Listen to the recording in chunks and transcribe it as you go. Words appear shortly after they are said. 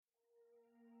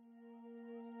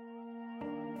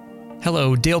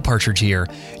Hello, Dale Partridge here.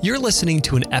 You're listening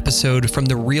to an episode from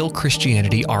the Real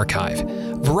Christianity Archive.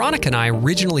 Veronica and I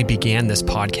originally began this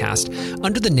podcast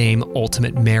under the name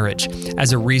Ultimate Marriage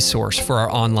as a resource for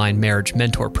our online marriage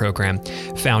mentor program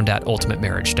found at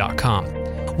ultimatemarriage.com.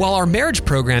 While our marriage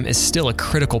program is still a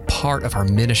critical part of our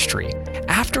ministry,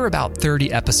 after about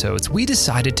 30 episodes, we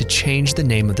decided to change the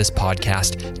name of this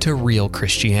podcast to Real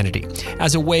Christianity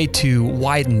as a way to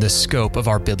widen the scope of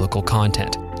our biblical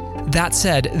content. That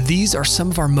said, these are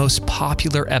some of our most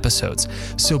popular episodes,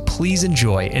 so please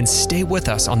enjoy and stay with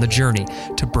us on the journey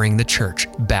to bring the church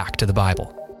back to the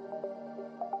Bible.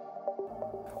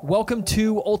 Welcome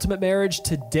to Ultimate Marriage.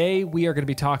 Today we are going to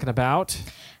be talking about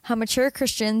how mature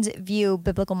Christians view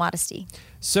biblical modesty.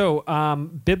 So,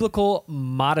 biblical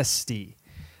modesty,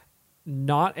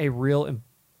 not a real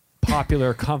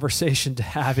popular conversation to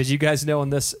have. As you guys know,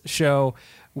 on this show,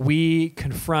 we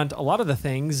confront a lot of the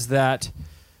things that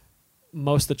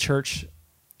most of the church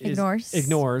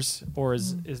ignores or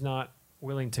is not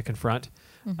willing to confront.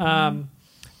 Mm-hmm.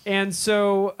 And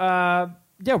so,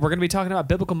 we're going to be talking about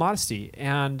biblical modesty.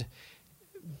 And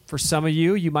for some of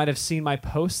you, you might have seen my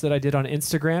post that I did on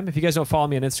Instagram. If you guys don't follow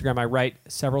me on Instagram, I write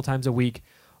several times a week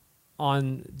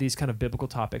on these kind of biblical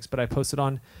topics, but I posted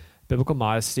on biblical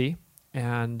modesty.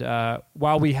 And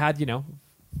while we had,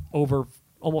 over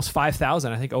almost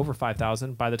 5,000, I think over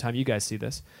 5,000 by the time you guys see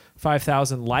this,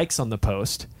 5,000 likes on the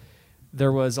post,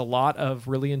 there was a lot of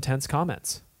really intense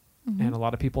comments and a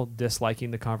lot of people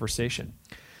disliking the conversation.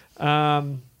 A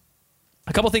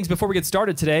couple things before we get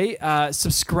started today.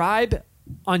 Subscribe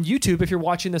on YouTube if you're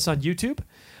watching this on YouTube.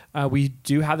 We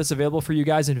do have this available for you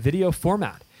guys in video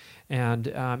format. And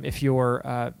if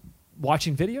you're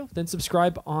watching video, then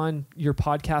subscribe on your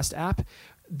podcast app.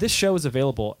 This show is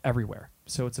available everywhere.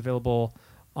 So it's available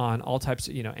on all types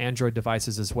of, Android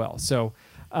devices as well. So,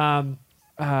 and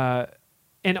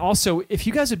also, if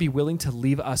you guys would be willing to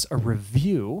leave us a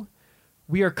review,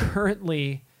 we are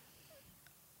currently,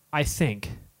 I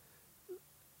think,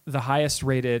 the highest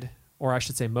rated, or I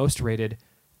should say most rated,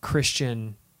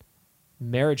 Christian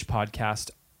marriage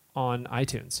podcast on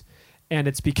iTunes. And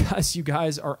it's because you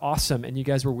guys are awesome and you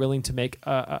guys were willing to make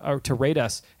to rate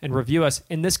us and review us.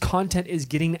 And this content is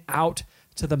getting out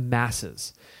to the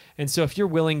masses. And so if you're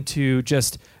willing to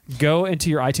just go into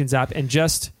your iTunes app and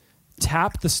just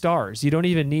tap the stars, you don't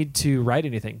even need to write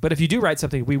anything. But if you do write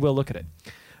something, we will look at it.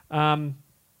 A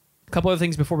couple other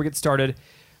things before we get started.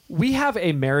 We have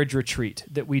a marriage retreat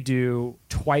that we do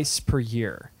twice per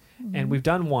year. Mm-hmm. And we've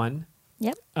done one.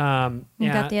 Yep.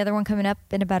 We've got the other one coming up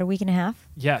in about a week and a half.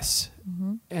 Yes.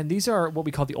 Mm-hmm. And these are what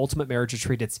we call the Ultimate Marriage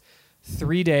Retreat. It's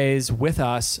 3 days with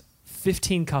us,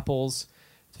 15 couples.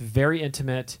 It's very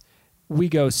intimate. We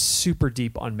go super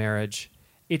deep on marriage.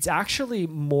 It's actually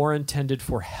more intended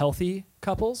for healthy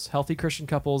couples, healthy Christian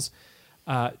couples,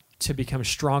 to become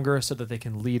stronger so that they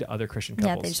can lead other Christian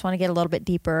couples. Yeah, they just want to get a little bit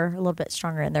deeper, a little bit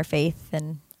stronger in their faith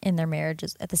and in their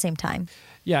marriages at the same time.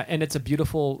 Yeah, and it's a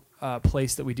beautiful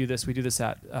place that we do this. We do this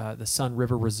at the Sun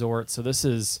River Resort. So this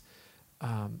is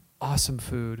awesome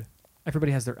food.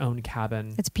 Everybody has their own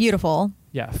cabin. It's beautiful.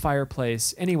 Yeah,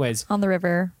 fireplace. Anyways. On the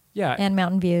river. Yeah. And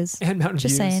mountain views.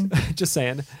 Just saying. Just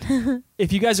saying.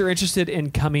 If you guys are interested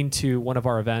in coming to one of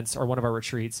our events or one of our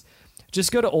retreats,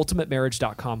 just go to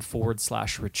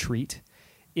ultimatemarriage.com/retreat.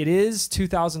 It is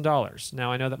 $2,000.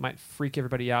 Now, I know that might freak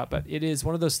everybody out, but it is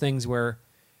one of those things where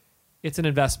it's an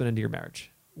investment into your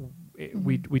marriage.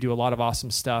 We do a lot of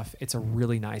awesome stuff. It's a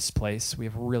really nice place. We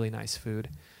have really nice food.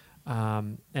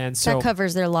 And so that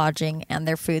covers their lodging and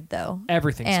their food, though.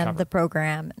 Everything's and covered. The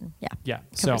program. And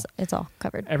so it's all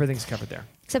covered. Everything's covered there.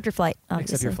 Except your flight,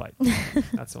 obviously. Except your flight.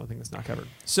 That's the only thing that's not covered.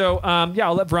 So,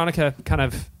 I'll let Veronica kind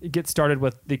of get started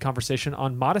with the conversation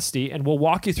on modesty, and we'll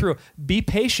walk you through. Be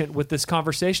patient with this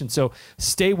conversation. So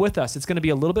stay with us. It's going to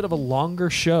be a little bit of a longer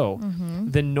show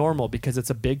than normal because it's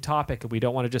a big topic, and we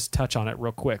don't want to just touch on it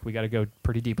real quick. We got to go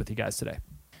pretty deep with you guys today.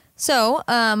 So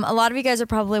a lot of you guys are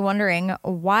probably wondering,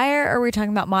 why are we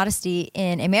talking about modesty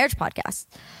in a marriage podcast?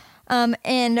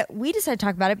 And we decided to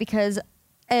talk about it because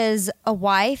as a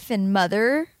wife and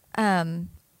mother,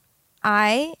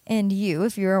 I and you,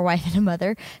 if you're a wife and a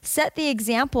mother, set the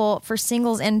example for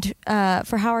singles and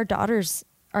for how our daughters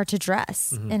are to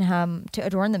dress and to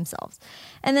adorn themselves.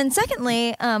 And then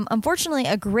secondly, unfortunately,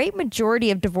 a great majority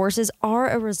of divorces are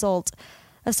a result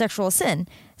of sexual sin.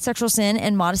 Sexual sin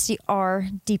and modesty are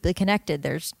deeply connected.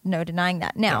 There's no denying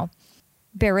that. Now,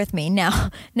 bear with me. Now,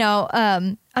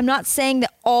 I'm not saying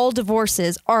that all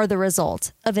divorces are the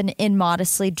result of an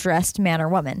immodestly dressed man or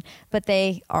woman, but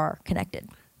they are connected.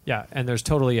 Yeah, and there's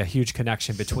totally a huge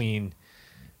connection between,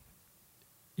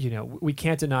 we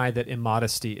can't deny that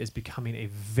immodesty is becoming a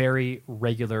very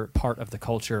regular part of the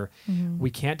culture. We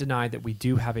can't deny that we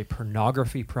do have a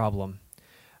pornography problem,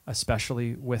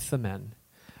 especially with the men.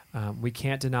 We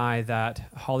can't deny that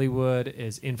Hollywood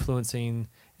is influencing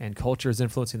and culture is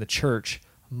influencing the church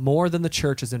more than the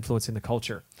church is influencing the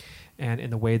culture and in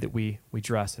the way that we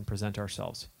dress and present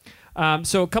ourselves.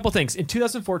 So a couple things. In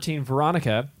 2014,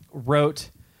 Veronica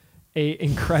wrote a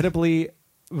incredibly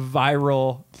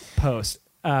viral post,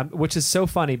 which is so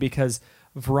funny because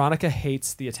Veronica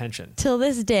hates the attention. Till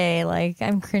this day, like,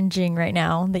 I'm cringing right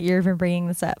now that you're even bringing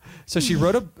this up. So she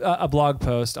wrote a blog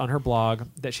post on her blog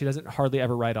that she doesn't hardly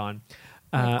ever write on.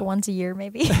 Like once a year,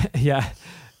 maybe. Yeah.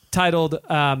 Titled,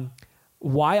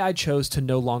 Why I Chose to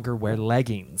No Longer Wear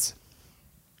Leggings.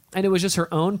 And it was just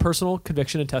her own personal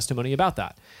conviction and testimony about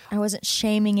that. I wasn't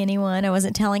shaming anyone. I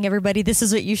wasn't telling everybody this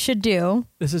is what you should do.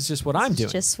 This is just what I'm doing.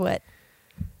 Just what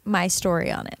my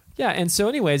story on it. Yeah. And so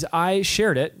anyways, I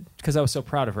shared it because I was so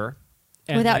proud of her.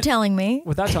 And without telling me.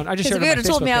 Without telling. I just shared it on my Facebook page. If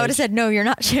you would have told me, I would have said, no, you're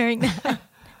not sharing that.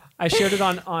 I shared it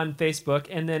on Facebook.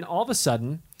 And then all of a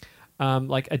sudden,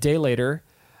 like a day later,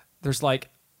 there's like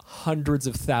hundreds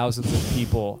of thousands of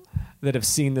people that have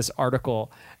seen this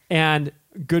article. And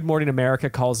Good Morning America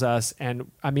calls us.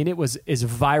 And I mean, it was as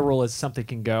viral as something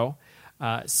can go.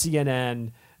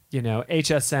 CNN,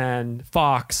 HSN,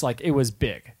 Fox, like it was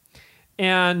big.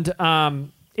 And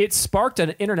it sparked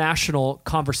an international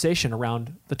conversation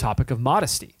around the topic of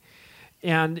modesty.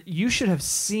 And you should have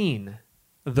seen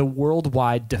the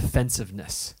worldwide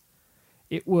defensiveness.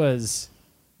 It was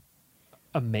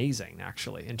amazing,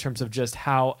 actually, in terms of just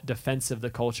how defensive the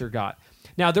culture got.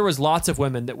 Now, there was lots of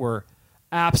women that were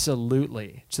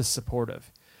absolutely just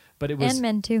supportive. But it was, and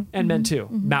men too. And men too.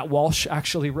 Matt Walsh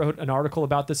actually wrote an article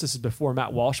about this. This is before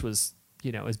Matt Walsh was,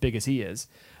 as big as he is.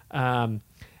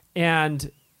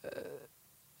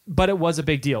 But it was a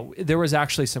big deal. There was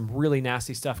actually some really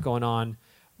nasty stuff going on,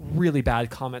 really bad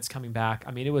comments coming back.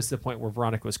 I mean, it was the point where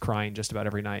Veronica was crying just about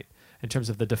every night in terms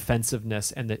of the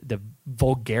defensiveness and the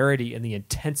vulgarity and the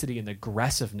intensity and the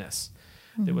aggressiveness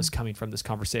that was coming from this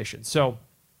conversation. So,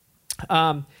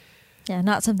 yeah,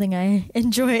 not something I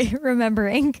enjoy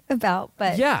remembering about,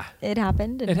 but yeah, it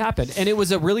happened. It happened. And it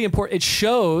was a really important, it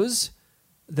shows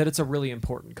that it's a really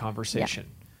important conversation.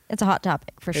 Yeah. It's a hot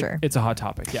topic for sure. It's a hot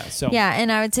topic. Yeah. So, yeah.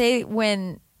 And I would say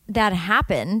when that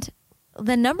happened,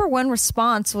 the number one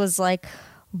response was like,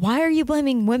 why are you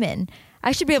blaming women?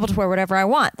 I should be able to wear whatever I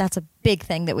want. That's a big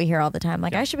thing that we hear all the time.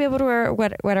 Like, I should be able to wear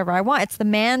whatever I want. It's the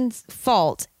man's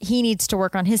fault. He needs to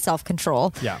work on his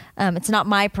self-control. Yeah. It's not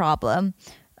my problem.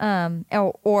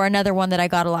 Or another one that I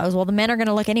got a lot was, well, the men are going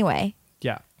to look anyway.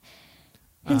 Yeah.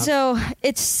 And so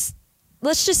let's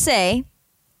just say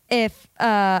if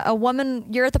a woman,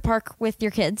 you're at the park with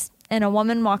your kids and a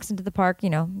woman walks into the park,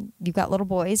 you've got little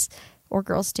boys or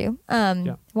girls too.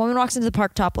 A woman walks into the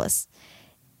park topless.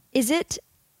 Is it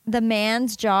the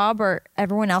man's job or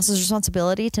everyone else's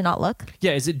responsibility to not look?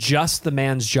 Yeah. Is it just the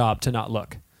man's job to not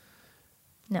look?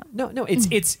 No.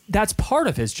 It's that's part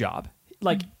of his job.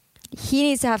 Like, he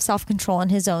needs to have self-control in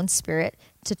his own spirit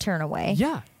to turn away.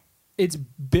 Yeah. It's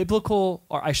biblical,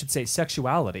 or I should say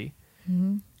sexuality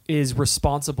is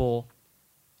responsible.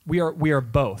 We are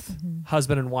both,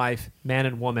 husband and wife, man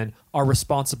and woman, are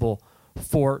responsible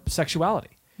for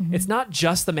sexuality. It's not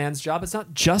just the man's job. It's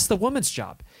not just the woman's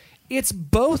job. It's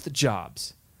both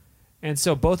jobs. And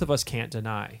so both of us can't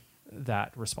deny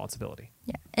that responsibility.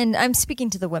 Yeah. And I'm speaking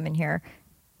to the women here,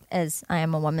 as I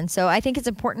am a woman. So I think it's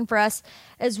important for us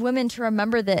as women to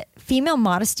remember that female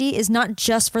modesty is not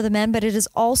just for the men, but it is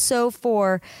also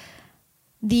for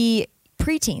the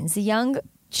preteens, the young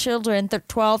children,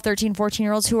 12, 13,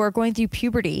 14-year-olds who are going through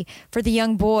puberty, for the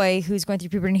young boy who's going through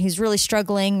puberty and who's really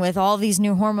struggling with all these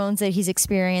new hormones that he's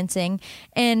experiencing,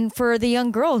 and for the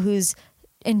young girl who's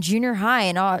in junior high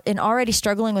and already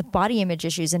struggling with body image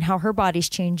issues and how her body's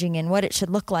changing and what it should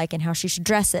look like and how she should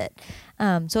dress it.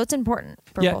 So it's important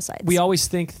for both sides. We always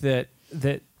think that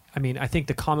I mean, I think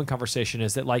the common conversation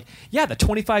is that, like, yeah, the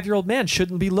 25-year-old man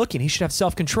shouldn't be looking. He should have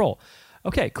self-control.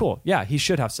 Okay, cool. Yeah, he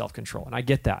should have self-control, and I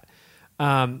get that.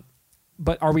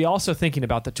 But are we also thinking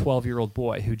about the 12-year-old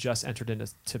boy who just entered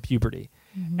into puberty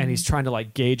and he's trying to,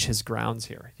 like, gauge his grounds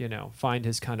here, find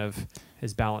his kind of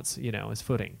his balance, his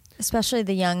footing? Especially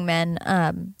the young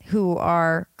men who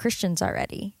are Christians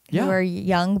already, who are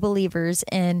young believers,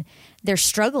 and they're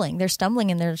struggling, they're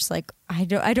stumbling, and they're just like, I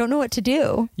don't know what to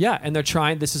do. Yeah, and they're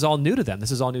trying. This is all new to them.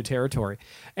 This is all new territory.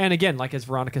 And again, like as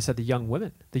Veronica said, the young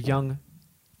women, the young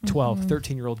 12,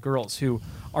 13-year-old girls who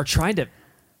are trying to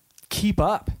keep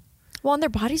up. Well, and their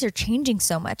bodies are changing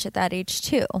so much at that age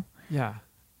too. Yeah.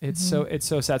 It's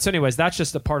so sad. So anyways, that's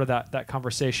just a part of that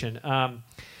conversation.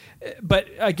 But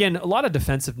again, a lot of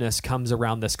defensiveness comes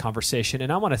around this conversation.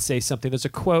 And I want to say something. There's a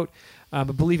quote, I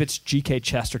believe it's G.K.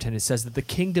 Chesterton. It says that the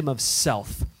kingdom of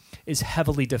self is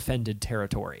heavily defended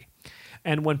territory.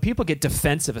 And when people get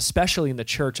defensive, especially in the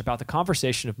church, about the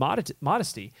conversation of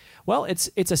modesty, well, it's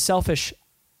a selfish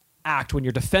act when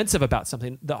you're defensive about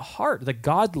something. The heart, the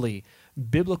godly,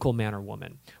 biblical man or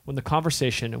woman, when the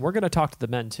conversation, and we're going to talk to the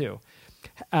men too,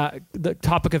 the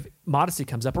topic of modesty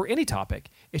comes up, or any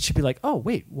topic, it should be like, oh,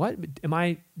 wait, what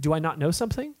do I not know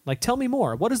something? Like, tell me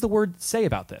more. What does the word say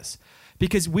about this?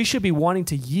 Because we should be wanting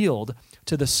to yield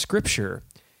to the scripture,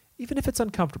 even if it's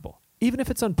uncomfortable, even if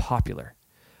it's unpopular,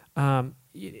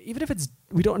 even if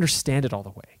we don't understand it all the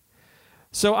way.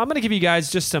 So I'm going to give you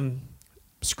guys just some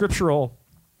scriptural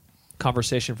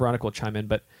conversation. Veronica will chime in,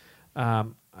 but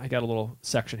I got a little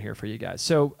section here for you guys.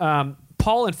 So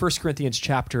Paul in 1 Corinthians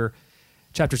chapters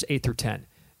 8 through 10.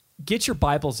 Get your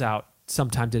Bibles out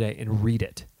sometime today and read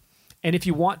it. And if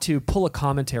you want to, pull a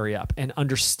commentary up and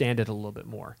understand it a little bit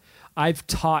more. I've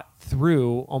taught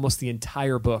through almost the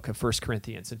entire book of 1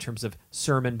 Corinthians in terms of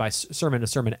sermon by sermon to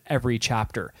sermon, every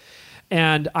chapter.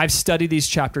 And I've studied these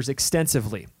chapters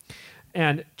extensively.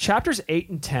 And chapters 8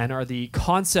 and 10 are the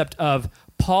concept of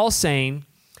Paul saying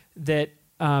that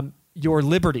your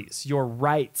liberties, your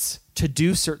rights to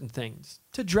do certain things,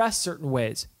 to dress certain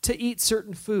ways, to eat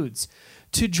certain foods,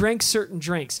 to drink certain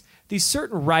drinks, these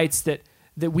certain rights that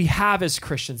we have as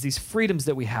Christians, these freedoms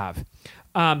that we have,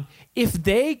 if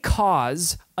they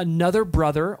cause another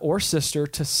brother or sister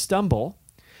to stumble,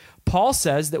 Paul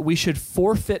says that we should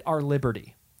forfeit our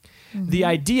liberty. Mm-hmm. The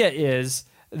idea is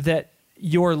that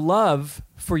your love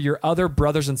for your other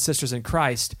brothers and sisters in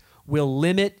Christ will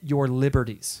limit your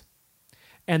liberties.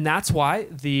 And that's why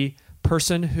the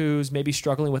person who's maybe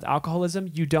struggling with alcoholism,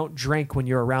 you don't drink when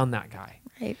you're around that guy.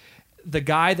 Right. The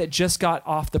guy that just got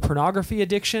off the pornography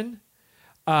addiction,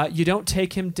 you don't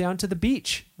take him down to the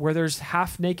beach where there's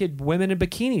half-naked women in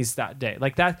bikinis that day.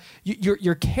 Like that,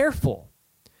 you're careful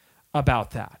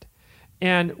about that.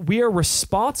 And we are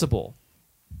responsible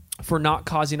for not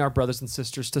causing our brothers and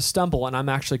sisters to stumble. And I'm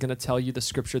actually going to tell you the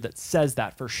scripture that says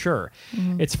that for sure.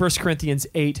 Mm-hmm. It's 1 Corinthians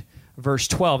 8, verse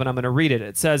 12, and I'm going to read it.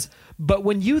 It says, "But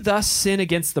when you thus sin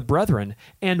against the brethren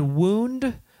and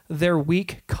wound their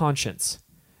weak conscience,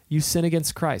 you sin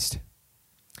against Christ."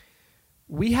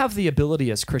 We have the ability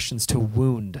as Christians to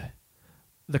wound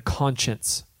the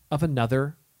conscience of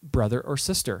another brother or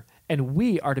sister, and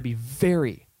we are to be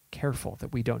very careful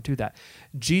that we don't do that.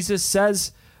 Jesus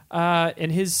says in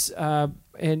his,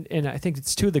 and I think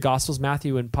it's two of the Gospels,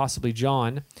 Matthew and possibly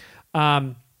John,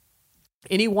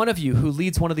 any one of you who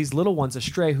leads one of these little ones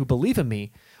astray who believe in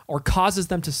me or causes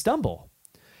them to stumble,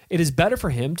 it is better for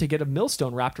him to get a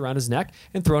millstone wrapped around his neck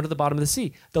and thrown to the bottom of the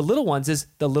sea. The little ones is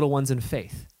the little ones in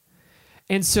faith.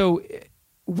 And so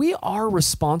we are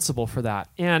responsible for that.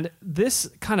 And this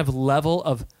kind of level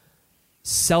of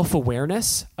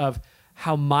self-awareness of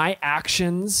how my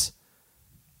actions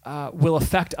will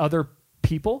affect other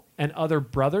people and other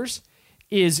brothers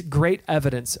is great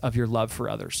evidence of your love for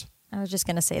others. I was just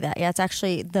going to say that. Yeah, it's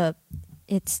actually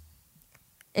it's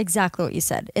exactly what you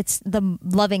said. It's the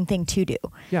loving thing to do.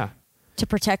 Yeah. To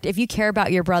protect. If you care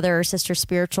about your brother or sister's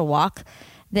spiritual walk,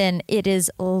 then it is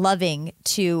loving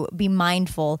to be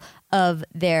mindful of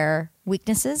their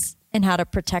weaknesses and how to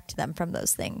protect them from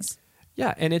those things.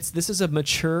 Yeah, and this is a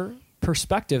mature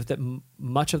perspective that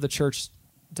much of the church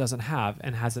doesn't have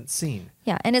and hasn't seen.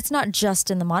 Yeah, and it's not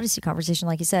just in the modesty conversation,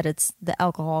 like you said. It's the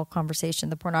alcohol conversation,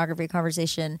 the pornography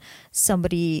conversation,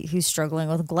 somebody who's struggling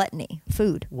with gluttony,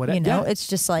 food. It's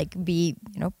just like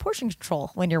portion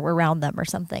control when you're around them or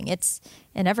something. It's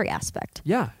in every aspect.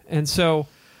 Yeah, and so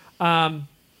now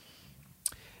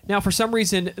for some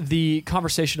reason the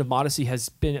conversation of modesty has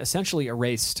been essentially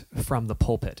erased from the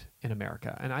pulpit in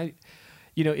America. And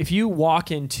if you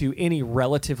walk into any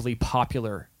relatively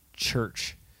popular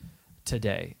church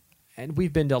today, and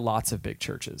we've been to lots of big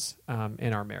churches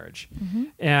in our marriage, mm-hmm.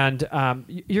 and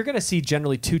you're going to see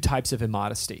generally two types of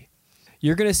immodesty.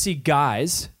 You're going to see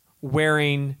guys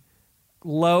wearing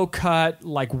low-cut,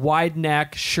 like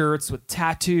wide-neck shirts with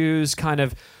tattoos, kind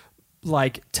of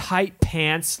like tight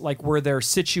pants, like where their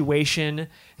situation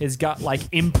has got like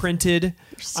imprinted.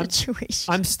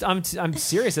 Situation. I'm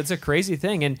serious. It's a crazy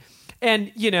thing, and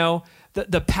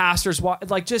the pastors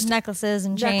like just necklaces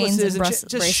and chains and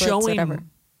just showing, whatever.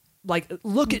 Like,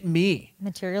 look at me.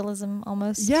 Materialism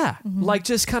almost. Yeah, mm-hmm. Like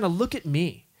just kind of look at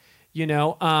me,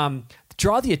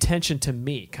 draw the attention to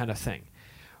me, kind of thing,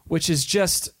 which is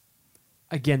just,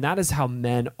 again, that is how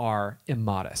men are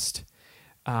immodest.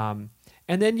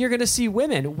 And then you're going to see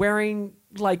women wearing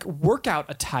like workout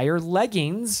attire,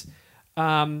 leggings.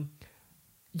 And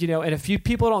if you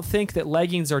people don't think that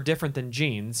leggings are different than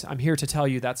jeans, I'm here to tell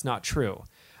you that's not true.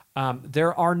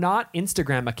 There are not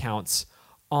Instagram accounts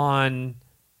on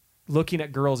looking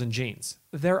at girls in jeans.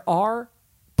 There are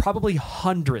probably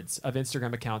hundreds of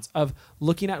Instagram accounts of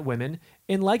looking at women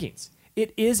in leggings.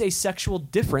 It is a sexual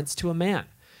difference to a man.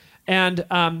 And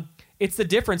it's the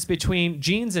difference between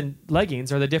jeans and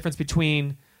leggings, or the difference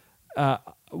between a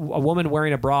woman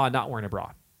wearing a bra and not wearing a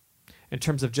bra, in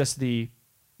terms of just the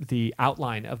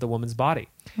outline of the woman's body.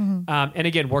 Mm-hmm. And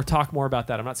again, we'll talk more about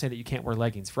that. I'm not saying that you can't wear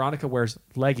leggings. Veronica wears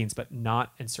leggings, but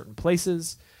not in certain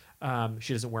places.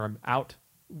 She doesn't wear them out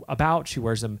about. She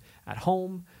wears them at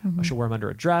home. Mm-hmm. She'll wear them under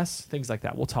a dress, things like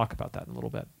that. We'll talk about that in a little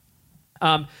bit.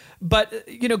 But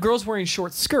girls wearing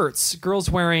short skirts, girls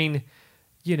wearing,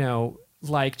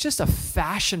 like just a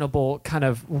fashionable kind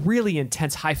of really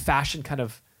intense high fashion kind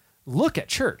of look at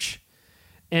church,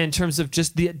 in terms of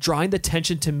just drawing the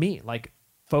attention to me, like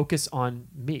focus on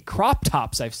me. Crop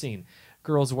tops I've seen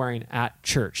girls wearing at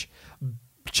church,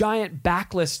 giant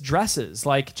backless dresses,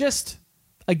 like just,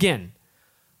 again,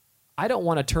 I don't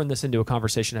want to turn this into a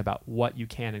conversation about what you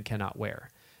can and cannot wear.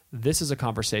 This is a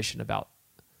conversation about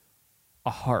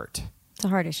a heart. It's a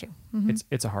heart issue. Mm-hmm.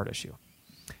 It's a heart issue.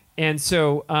 And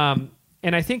so,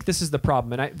 and I think this is the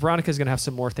problem. And Veronica's going to have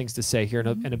some more things to say here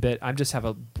in a bit. I just have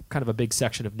a kind of a big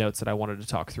section of notes that I wanted to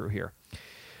talk through here.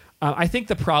 I think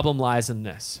the problem lies in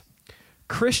this.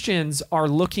 Christians are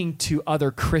looking to other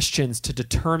Christians to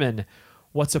determine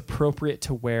what's appropriate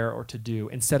to wear or to do,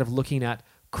 instead of looking at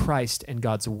Christ and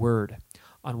God's word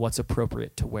on what's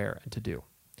appropriate to wear and to do.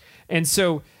 And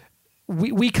so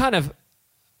we kind of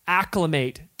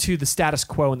acclimate to the status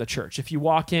quo in the church. If you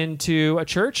walk into a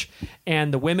church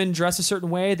and the women dress a certain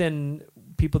way, then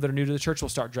people that are new to the church will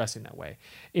start dressing that way.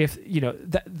 If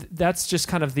that's just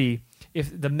kind of if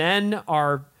the men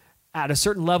are at a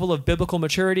certain level of biblical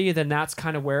maturity, then that's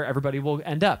kind of where everybody will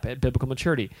end up, at biblical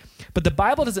maturity. But the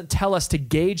Bible doesn't tell us to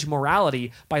gauge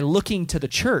morality by looking to the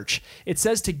church. It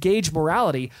says to gauge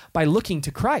morality by looking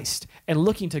to Christ and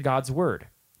looking to God's word.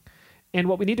 And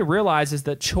what we need to realize is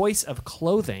that choice of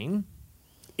clothing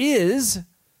is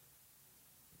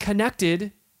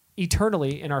connected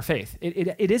eternally in our faith.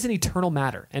 It is an eternal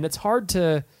matter, and it's hard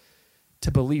to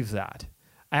believe that.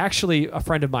 A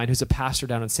friend of mine who's a pastor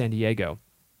down in San Diego,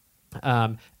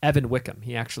 Evan Wickham,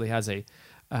 he actually has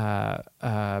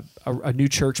a new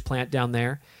church plant down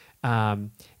there.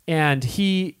 And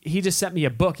he just sent me a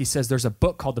book. He says there's a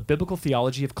book called The Biblical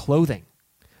Theology of Clothing.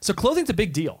 So clothing's a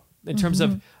big deal in terms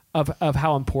of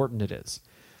how important it is.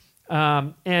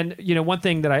 And one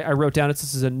thing that I wrote down,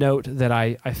 this is a note that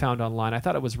I found online. I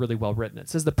thought it was really well written. It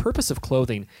says the purpose of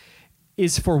clothing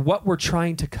is for what we're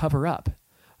trying to cover up,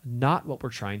 not what we're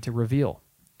trying to reveal.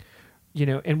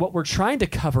 And what we're trying to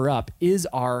cover up is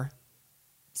our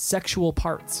sexual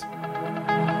parts.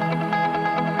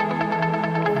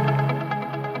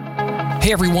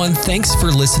 Hey everyone, thanks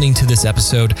for listening to this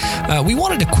episode. We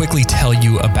wanted to quickly tell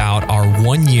you about our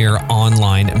 1-year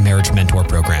online marriage mentor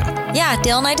program. Yeah,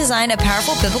 Dale and I designed a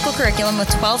powerful biblical curriculum with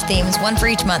 12 themes, one for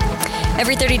each month.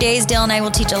 Every 30 days, Dale and I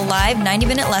will teach a live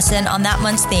 90-minute lesson on that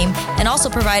month's theme, and also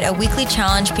provide a weekly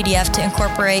challenge PDF to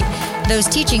incorporate those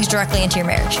teachings directly into your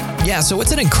marriage. Yeah, so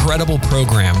it's an incredible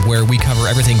program where we cover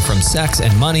everything from sex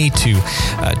and money to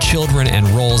children and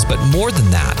roles, but more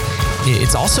than that,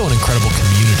 it's also an incredible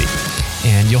community.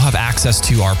 And you'll have access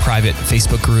to our private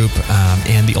Facebook group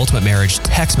and the Ultimate Marriage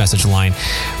text message line,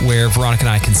 where Veronica and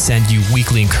I can send you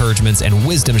weekly encouragements and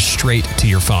wisdom straight to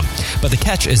your phone. But the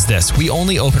catch is this: we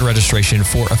only open registration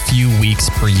for a few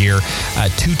weeks per year,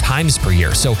 2 times per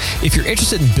year. So if you're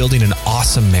interested in building an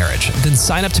awesome marriage, then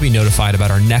sign up to be notified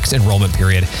about our next enrollment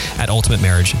period at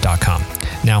ultimatemarriage.com.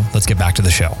 Now, let's get back to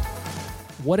the show.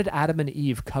 What did Adam and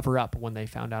Eve cover up when they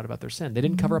found out about their sin? They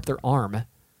didn't cover up their arm.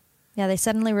 Yeah, they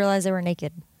suddenly realized they were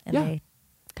naked, and they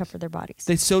covered their bodies.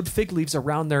 They sewed fig leaves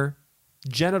around their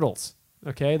genitals.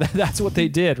 Okay, that's what they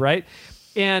did, right?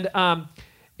 And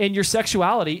your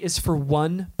sexuality is for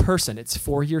one person. It's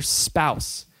for your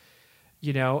spouse.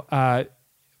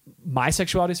 My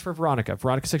sexuality is for Veronica.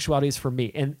 Veronica's sexuality is for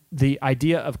me. And the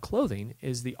idea of clothing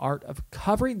is the art of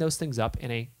covering those things up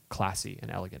in a classy and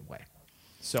elegant way.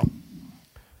 So,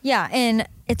 yeah, and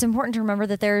it's important to remember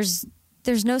that there's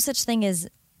no such thing as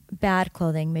bad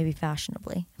clothing, maybe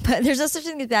fashionably, but there's no such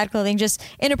thing as bad clothing, just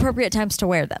inappropriate times to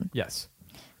wear them. Yes.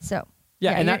 So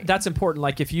yeah, and that's important.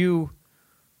 Like if you're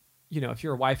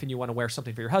a wife and you want to wear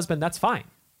something for your husband, that's fine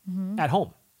at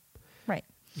home. Right.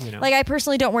 Like I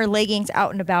personally don't wear leggings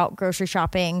out and about grocery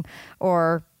shopping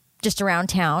or just around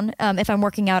town. If I'm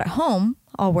working out at home,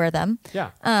 I'll wear them. Yeah.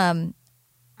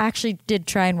 actually did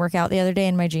try and work out the other day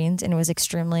in my jeans, and it was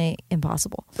extremely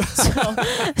impossible.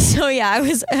 So yeah, I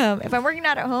was, if I'm working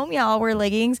out at home, yeah, I'll wear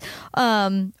leggings,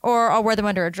 or I'll wear them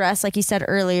under a dress, like you said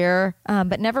earlier,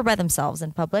 but never by themselves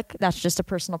in public. That's just a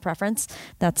personal preference.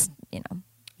 That's,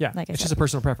 Yeah. like I it's said. just a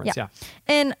personal preference. Yeah.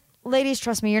 And ladies,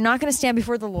 trust me, you're not going to stand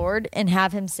before the Lord and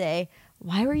have him say,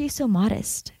 why were you so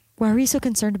modest? Why were you so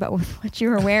concerned about what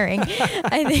you were wearing?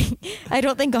 I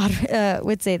don't think God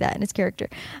would say that in his character.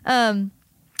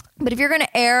 But if you're going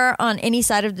to err on any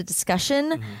side of the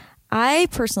discussion, I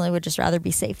personally would just rather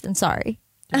be safe than sorry.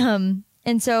 Yeah.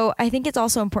 And so I think it's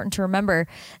also important to remember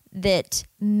that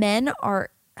men are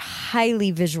highly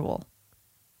visual.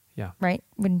 Yeah. Right?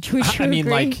 Wouldn't you I mean,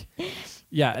 agree? like,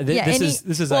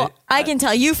 this is well, I can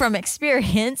tell you from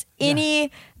experience,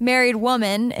 any married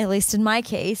woman, at least in my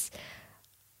case,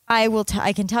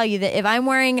 I can tell you that if I'm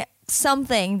wearing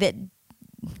something that,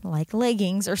 like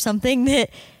leggings or something that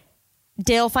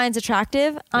Dale finds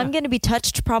attractive, I'm going to be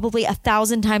touched probably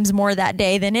 1,000 times more that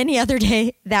day than any other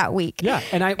day that week. Yeah,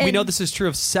 and we know this is true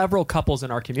of several couples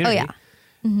in our community. Oh, yeah.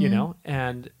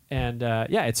 And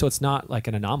so it's not like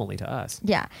an anomaly to us.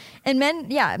 Yeah. And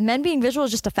men being visual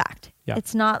is just a fact. Yeah.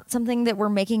 It's not something that we're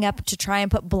making up to try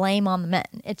and put blame on the men.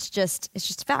 It's just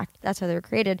a fact. That's how they were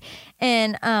created.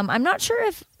 And I'm not sure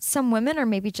if some women are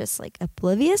maybe just like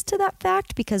oblivious to that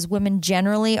fact, because women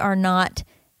generally are not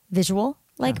visual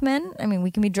like men. I mean, we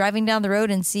can be driving down the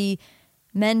road and see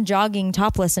men jogging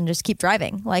topless and just keep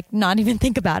driving, like not even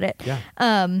think about it. Yeah.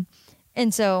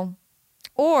 And so,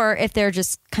 or if they're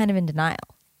just kind of in denial.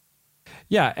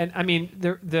 Yeah, and I mean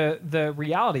the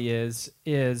reality is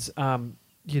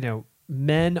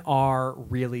men are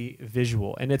really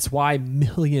visual, and it's why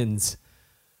millions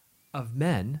of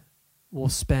men will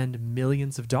spend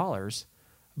millions of dollars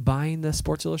buying the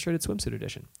Sports Illustrated swimsuit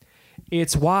edition.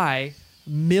 It's why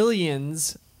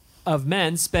millions of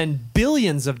men spend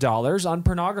billions of dollars on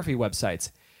pornography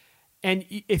websites. And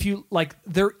if you like,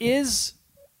 there is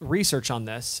research on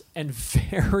this, and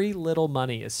very little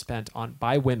money is spent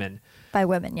by women. By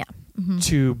women, yeah. Mm-hmm.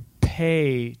 To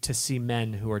pay to see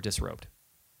men who are disrobed.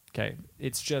 Okay.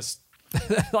 It's just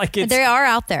like they are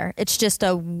out there. It's just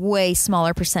a way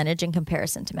smaller percentage in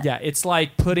comparison to men. Yeah. It's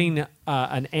like putting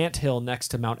an anthill next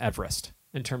to Mount Everest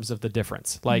in terms of the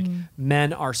difference. Like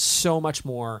men are so much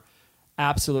more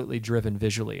absolutely driven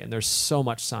visually, and there's so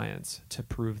much science to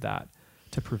prove that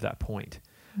point.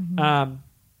 Mm-hmm.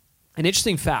 An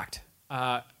interesting fact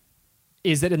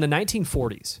is that in the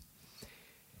 1940s,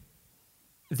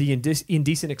 the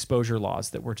indecent exposure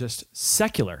laws that were just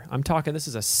secular, I'm talking, this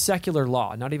is a secular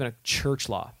law, not even a church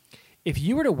law. If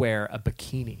you were to wear a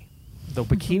bikini, the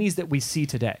bikinis that we see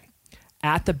today,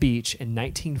 at the beach in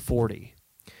 1940,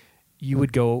 you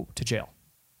would go to jail.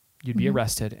 You'd be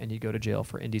arrested and you'd go to jail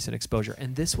for indecent exposure.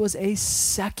 And this was a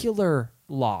secular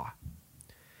law.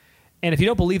 And if you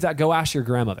don't believe that, go ask your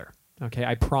grandmother. Okay,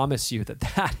 I promise you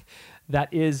that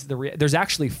is there's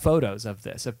actually photos of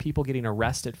this, of people getting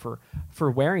arrested for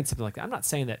wearing something like that. I'm not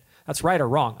saying that that's right or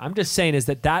wrong. I'm just saying is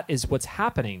that is what's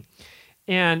happening.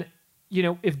 And,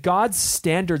 if God's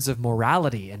standards of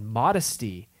morality and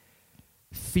modesty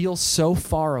feel so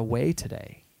far away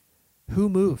today, who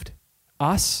moved?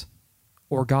 Us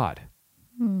or God?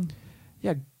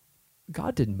 Yeah,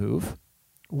 God didn't move.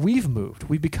 We've moved.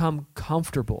 We've become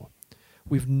comfortable.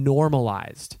 We've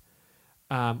normalized.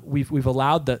 We've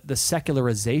allowed the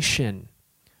secularization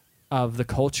of the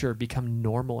culture become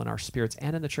normal in our spirits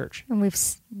and in the church. And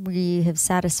we have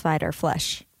satisfied our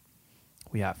flesh.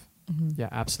 We have. Yeah,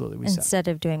 absolutely. Instead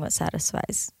of doing what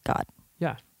satisfies God.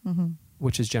 Yeah.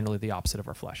 Which is generally the opposite of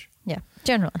our flesh. Yeah,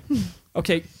 generally.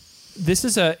 Okay, this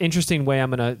is an interesting way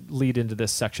I'm going to lead into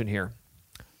this section here.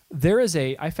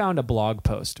 I found a blog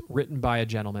post written by a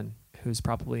gentleman who's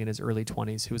probably in his early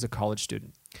 20s, who was a college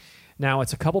student. Now,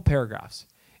 it's a couple paragraphs,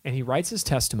 and he writes his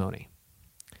testimony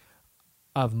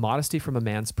of modesty from a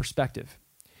man's perspective.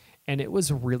 And it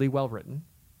was really well written,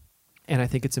 and I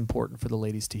think it's important for the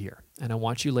ladies to hear. And I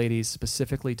want you ladies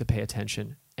specifically to pay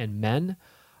attention. And men,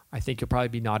 I think you'll probably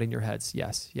be nodding your heads,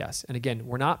 yes, yes. And again,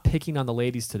 we're not picking on the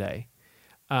ladies today.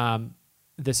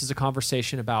 This is a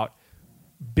conversation about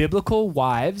biblical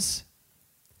wives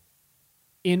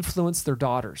influence their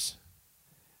daughters,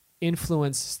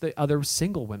 influence the other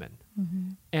single women.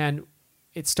 And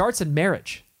it starts in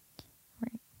marriage.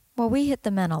 Right. Well, we hit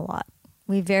the men a lot.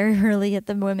 We very rarely hit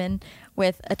the women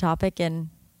with a topic, and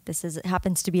it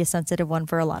happens to be a sensitive one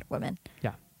for a lot of women.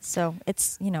 Yeah. So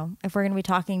it's, if we're going to be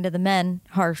talking to the men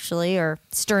harshly or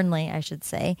sternly, I should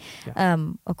say,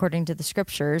 according to the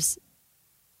scriptures,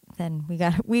 then we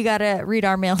got to read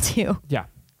our mail too. Yeah.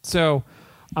 So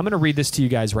I'm going to read this to you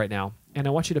guys right now, and I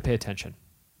want you to pay attention.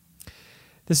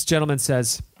 This gentleman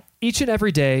says, each and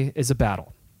every day is a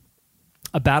battle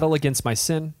against my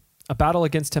sin, a battle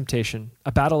against temptation,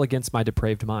 a battle against my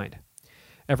depraved mind.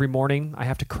 Every morning, I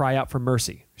have to cry out for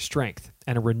mercy, strength,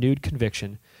 and a renewed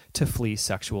conviction to flee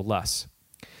sexual lusts.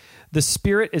 The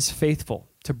Spirit is faithful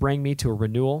to bring me to a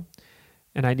renewal,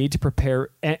 and I need to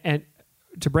prepare and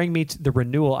to bring me to the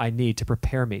renewal I need to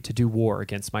prepare me to do war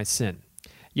against my sin.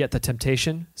 Yet the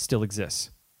temptation still exists.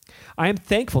 I am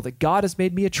thankful that God has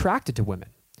made me attracted to women.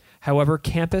 However,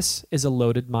 campus is a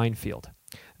loaded minefield.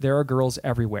 There are girls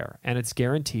everywhere, and it's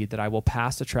guaranteed that I will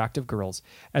pass attractive girls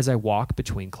as I walk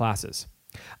between classes.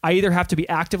 I either have to be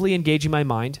actively engaging my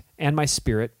mind and my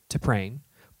spirit to praying,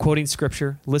 quoting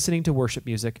scripture, listening to worship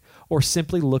music, or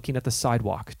simply looking at the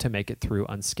sidewalk to make it through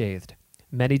unscathed.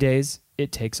 Many days,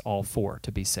 it takes all four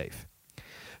to be safe.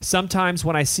 Sometimes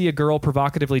when I see a girl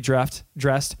provocatively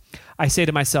dressed, I say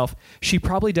to myself, she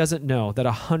probably doesn't know that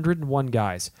 101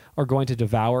 guys are going to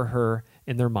devour her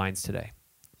in their minds today.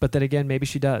 But then again, maybe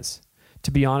she does. To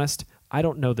be honest, I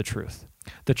don't know the truth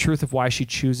of why she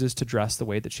chooses to dress the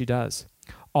way that she does.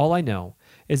 All I know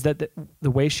is that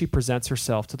the way she presents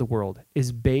herself to the world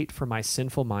is bait for my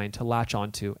sinful mind to latch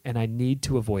onto, and I need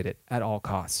to avoid it at all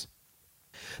costs.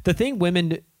 The thing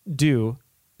women do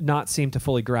not seem to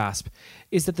fully grasp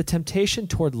is that the temptation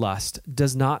toward lust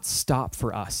does not stop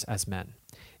for us as men.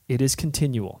 It is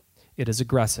continual. It is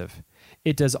aggressive.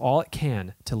 It does all it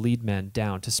can to lead men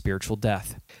down to spiritual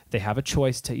death. They have a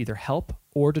choice to either help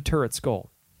or deter its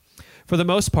goal. For the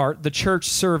most part, the church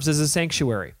serves as a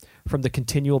sanctuary from the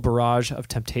continual barrage of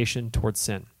temptation towards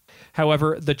sin.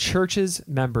 However, the church's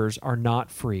members are not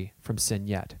free from sin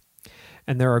yet.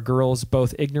 And there are girls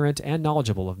both ignorant and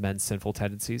knowledgeable of men's sinful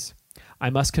tendencies. I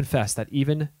must confess that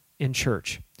even in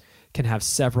church can have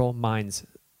several minds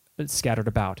scattered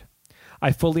about.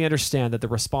 I fully understand that the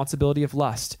responsibility of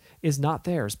lust is not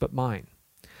theirs but mine.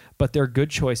 But their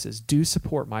good choices do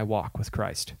support my walk with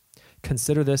Christ.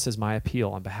 Consider this as my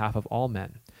appeal on behalf of all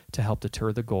men to help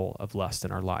deter the goal of lust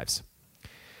in our lives.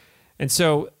 And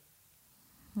so,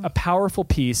 a powerful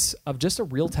piece of just a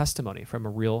real testimony from a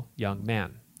real young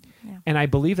man. Yeah. And I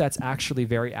believe that's actually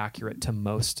very accurate to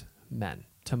most men,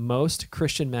 to most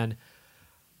Christian men.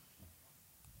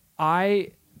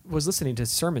 I was listening to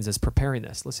sermons as preparing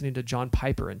this, listening to John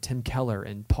Piper and Tim Keller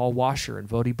and Paul Washer and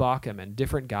Voddie Baucham and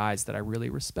different guys that I really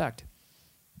respect.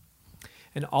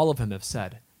 And all of them have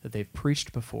said that they've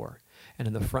preached before. And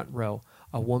in the front row,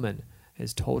 a woman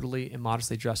is totally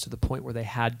immodestly dressed to the point where they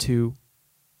had to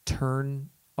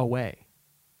turn away.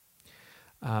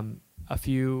 A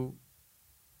few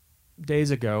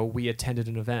days ago, we attended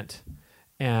an event,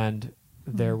 and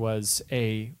there was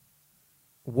a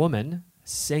woman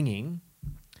singing,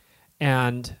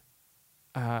 and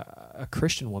a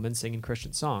Christian woman singing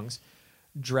Christian songs,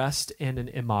 dressed in an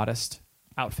immodest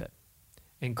outfit,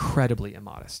 incredibly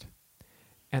immodest.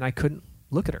 And I couldn't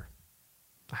look at her.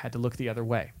 I had to look the other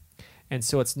way. And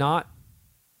so it's not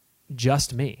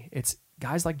just me. It's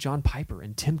guys like John Piper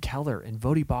and Tim Keller and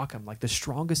Voddie Baucham, like the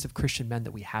strongest of Christian men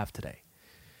that we have today.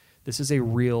 This is a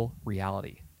real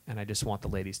reality, and I just want the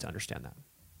ladies to understand that.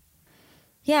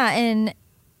 Yeah, and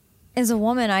as a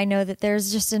woman, I know that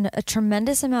there's just a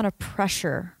tremendous amount of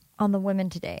pressure on the women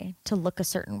today to look a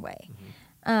certain way.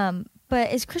 Mm-hmm. But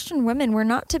as Christian women, we're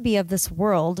not to be of this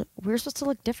world. We're supposed to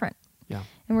look different. Yeah.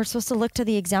 And we're supposed to look to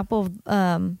the example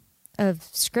of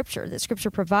Scripture, that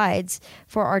Scripture provides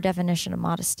for our definition of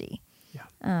modesty.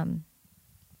 Yeah.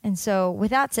 And so with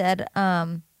that said,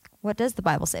 what does the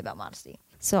Bible say about modesty?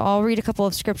 So I'll read a couple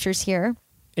of scriptures here.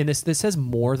 And this says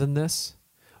more than this.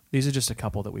 These are just a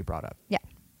couple that we brought up. Yeah.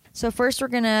 So first we're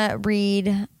going to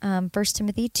read 1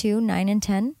 Timothy 2, 9 and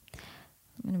 10.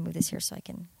 I'm going to move this here so I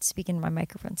can speak in my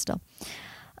microphone still.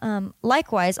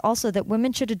 Likewise, also that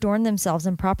women should adorn themselves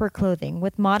in proper clothing,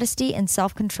 with modesty and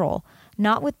self-control,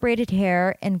 not with braided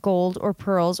hair and gold or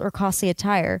pearls or costly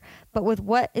attire, but with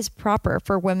what is proper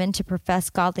for women to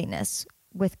profess godliness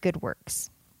with good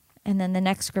works. And then the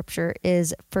next scripture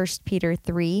is 1 Peter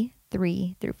 3,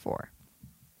 3 through 4.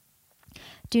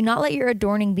 Do not let your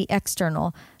adorning be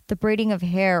external, the braiding of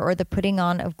hair or the putting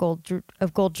on of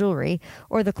gold jewelry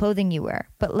or the clothing you wear,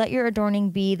 but let your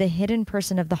adorning be the hidden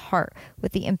person of the heart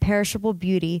with the imperishable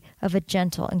beauty of a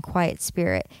gentle and quiet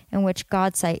spirit in which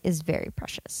God's sight is very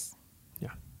precious.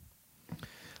 Yeah.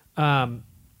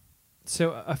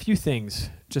 So a few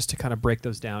things just to kind of break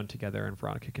those down together, and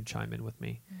Veronica can chime in with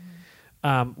me.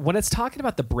 When it's talking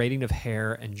about the braiding of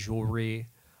hair and jewelry,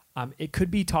 it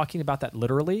could be talking about that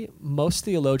literally. Most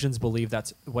theologians believe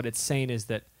that's what it's saying, is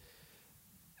that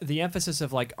the emphasis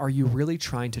of like, are you really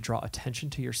trying to draw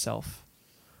attention to yourself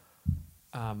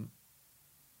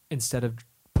instead of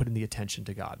putting the attention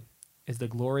to God? Is the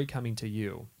glory coming to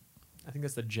you? I think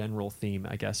that's the general theme,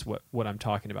 I guess, what I'm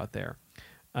talking about there.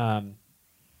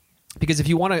 Because if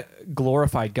you want to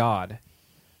glorify God,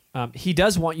 he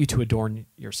does want you to adorn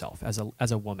yourself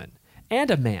as a woman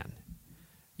and a man,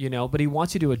 but he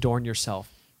wants you to adorn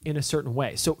yourself in a certain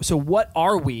way. So what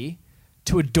are we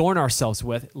to adorn ourselves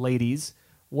with, ladies?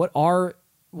 What are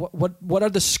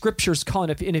the scriptures calling?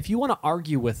 And if you want to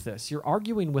argue with this, you're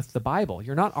arguing with the Bible.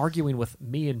 You're not arguing with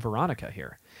me and Veronica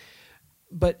here.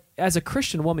 But as a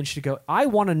Christian woman, you should go, I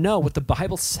want to know what the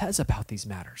Bible says about these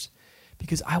matters,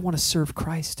 because I want to serve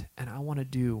Christ and I want to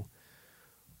do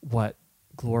what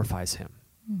glorifies him.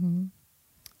 Mm-hmm.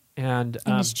 And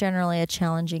it's generally a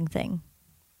challenging thing,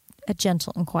 a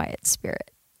gentle and quiet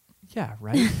spirit. Yeah,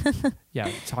 right?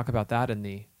 Yeah, talk about that in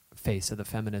the face of the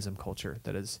feminism culture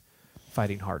that is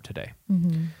fighting hard today.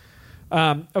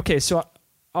 Mm-hmm. Okay, so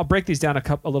I'll break these down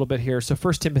a little bit here. So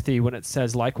 1 Timothy, when it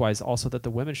says likewise also that the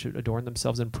women should adorn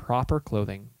themselves in proper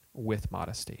clothing with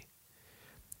modesty,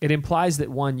 it implies that,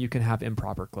 one, you can have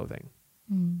improper clothing.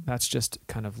 Mm. That's just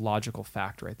kind of logical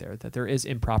fact right there, that there is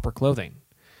improper clothing.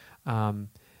 And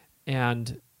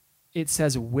it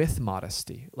says with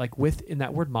modesty, like in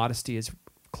that word modesty is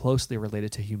closely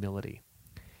related to humility.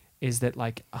 Is that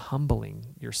like humbling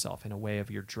yourself in a way of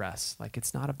your dress? Like,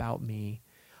 it's not about me.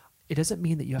 It doesn't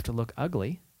mean that you have to look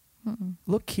ugly. Mm-mm.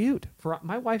 Look cute.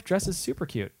 My wife dresses super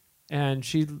cute, and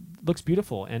she looks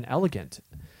beautiful and elegant.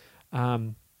 But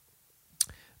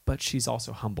she's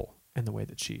also humble in the way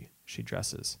that she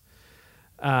dresses.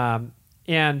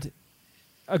 And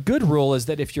a good rule is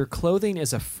that if your clothing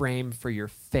is a frame for your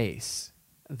face,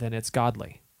 then it's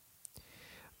godly.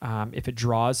 If it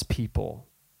draws people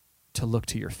to look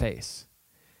to your face,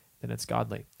 then it's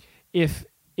godly. If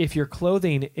your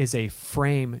clothing is a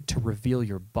frame to reveal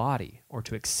your body or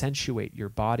to accentuate your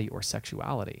body or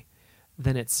sexuality,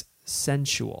 then it's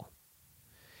sensual.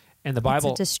 And the Bible...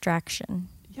 It's a distraction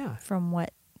yeah. from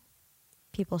what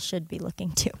people should be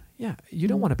looking to. Yeah. You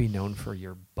don't want to be known for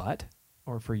your butt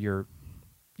or for your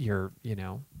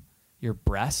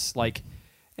breasts. Like,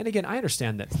 and again, I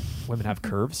understand that women have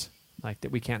curves, like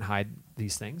that we can't hide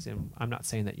these things. And I'm not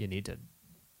saying that you need to,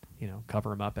 cover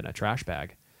them up in a trash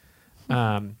bag.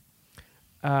 But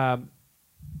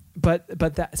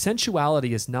that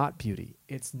sensuality is not beauty.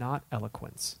 It's not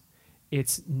eloquence.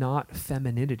 It's not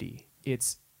femininity.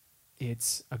 It's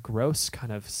a gross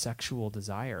kind of sexual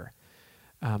desire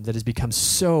that has become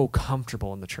so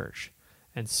comfortable in the church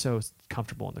and so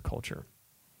comfortable in the culture.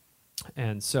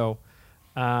 And so,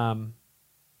 you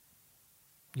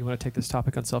want to take this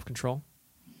topic on self-control?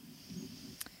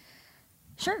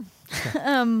 Sure.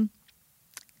 Okay.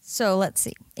 So let's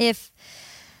see. If,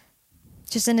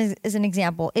 just as an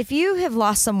example, if you have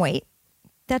lost some weight,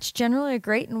 that's generally a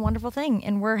great and wonderful thing.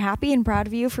 And we're happy and proud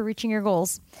of you for reaching your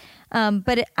goals.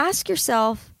 But ask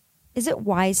yourself, is it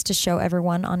wise to show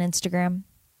everyone on Instagram,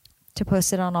 to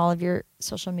post it on all of your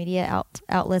social media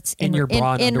outlets in your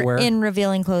bra and underwear? In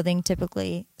revealing clothing,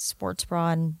 typically sports bra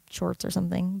and shorts or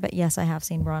something. But yes, I have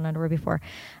seen bra and underwear before.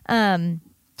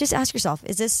 Just ask yourself,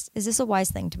 is this a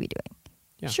wise thing to be doing?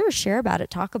 Yeah. Sure, share about it,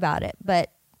 talk about it,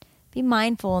 but be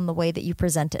mindful in the way that you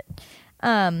present it.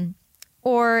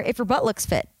 Or if your butt looks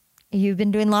fit, you've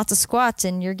been doing lots of squats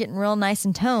and you're getting real nice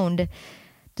and toned,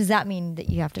 does that mean that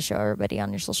you have to show everybody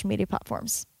on your social media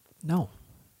platforms? No.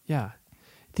 Yeah.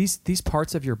 These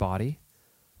parts of your body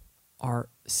are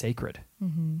sacred.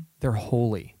 Mm-hmm. They're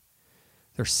holy.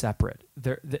 They're separate.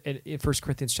 In 1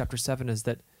 Corinthians chapter 7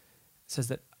 it says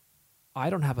that I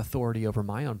don't have authority over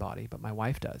my own body, but my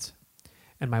wife does.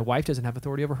 And my wife doesn't have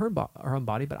authority over her own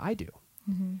body, but I do.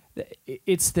 Mm-hmm.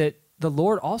 It's that the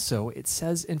Lord also, it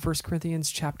says in 1 Corinthians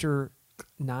chapter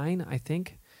 9, I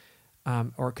think,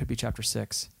 or it could be chapter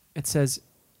 6. It says,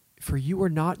 for you are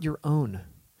not your own.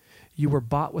 You were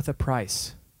bought with a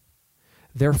price.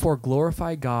 Therefore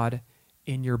glorify God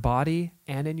in your body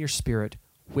and in your spirit,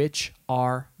 which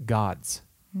are God's.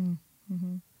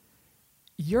 Mm-hmm.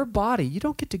 Your body, you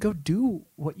don't get to go do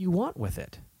what you want with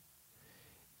it.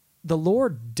 The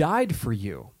Lord died for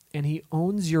you, and he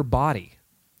owns your body.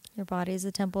 Your body is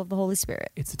the temple of the Holy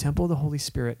Spirit. It's the temple of the Holy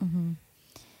Spirit. Mm-hmm.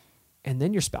 And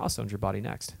then your spouse owns your body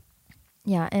next.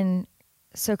 Yeah, and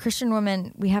so Christian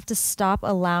women have to stop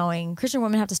allowing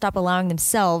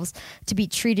themselves to be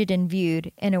treated and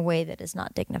viewed in a way that is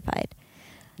not dignified.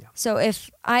 Yeah. So if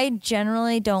I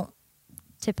generally don't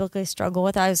typically struggle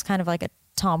with, I was kind of like a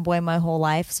tomboy my whole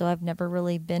life, so I've never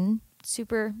really been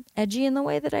super edgy in the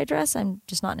way that I dress. I'm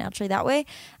just not naturally that way.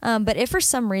 But if for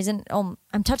some reason,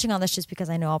 I'm touching on this just because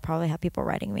I know I'll probably have people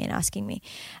writing me and asking me.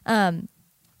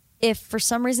 If for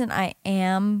some reason I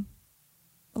am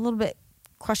a little bit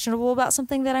questionable about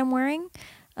something that I'm wearing,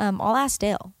 I'll ask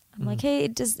Dale. I'm like, hey,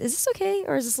 is this okay?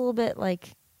 Or is this a little bit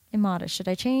like immodest? Should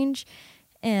I change?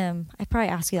 I probably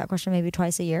ask you that question maybe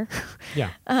twice a year. Yeah.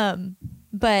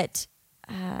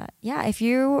 If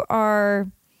you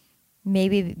are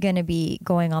maybe going to be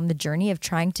going on the journey of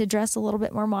trying to dress a little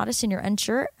bit more modest and you're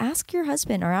unsure, ask your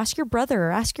husband or ask your brother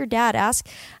or ask your dad, ask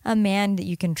a man that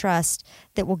you can trust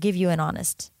that will give you an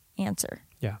honest answer.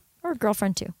 Yeah. Or a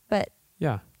girlfriend too. But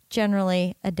Yeah.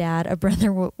 generally a dad, a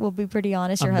brother will be pretty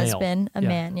honest. Your male. husband, a Yeah.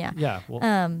 man. Yeah. Yeah. We'll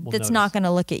That's notice. not going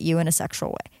to look at you in a sexual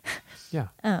way Yeah.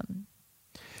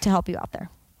 to help you out there.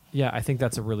 Yeah, I think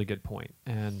that's a really good point,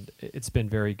 and it's been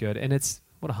very good, and it's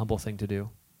what a humble thing to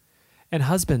do. And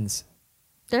husbands,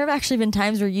 There have actually been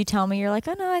times where you tell me, you're like,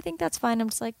 oh no, I think that's fine. I'm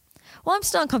just like, well, I'm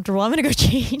still uncomfortable. I'm going to go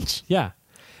change. yeah,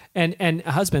 and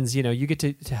husbands, you get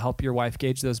to help your wife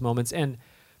gauge those moments, and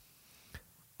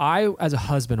I, as a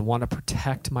husband, want to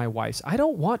protect my wife. I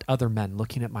don't want other men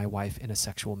looking at my wife in a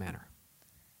sexual manner.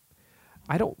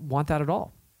 I don't want that at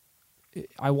all.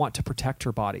 I want to protect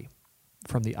her body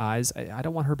from the eyes. I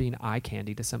don't want her being eye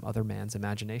candy to some other man's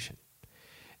imagination.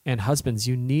 And husbands,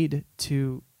 you need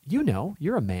to,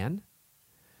 you're a man.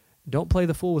 Don't play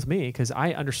the fool with me because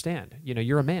I understand.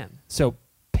 You're a man. So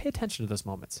pay attention to those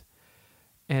moments.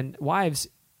 And wives,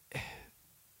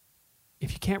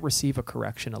 if you can't receive a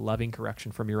correction, a loving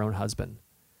correction from your own husband,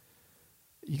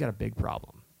 you got a big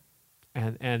problem.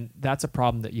 And that's a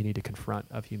problem that you need to confront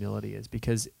of humility, is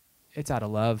because it's out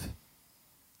of love.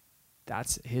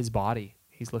 That's his body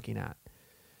he's looking at.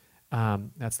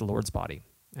 That's the Lord's body.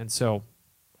 And so,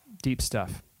 deep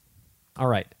stuff. All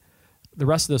right. The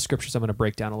rest of those scriptures I'm going to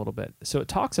break down a little bit. So it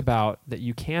talks about that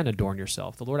you can adorn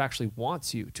yourself. The Lord actually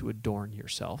wants you to adorn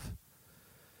yourself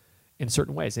in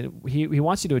certain ways. And he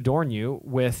wants you to adorn you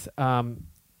with, he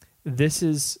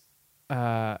wants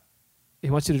you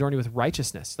to adorn you with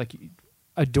righteousness. Like,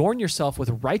 adorn yourself with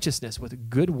righteousness, with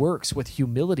good works, with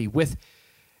humility, with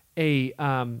a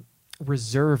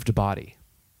reserved body.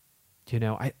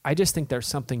 I just think there's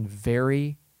something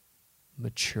very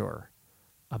mature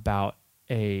about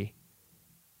a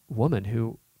woman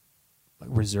who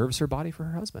reserves her body for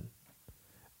her husband.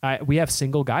 We have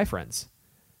single guy friends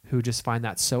who just find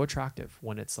that so attractive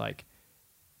when it's like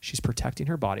she's protecting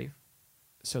her body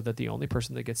so that the only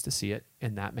person that gets to see it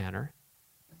in that manner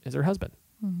is her husband,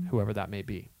 whoever that may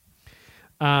be.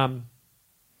 And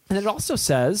it also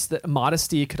says that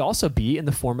modesty could also be in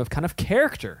the form of kind of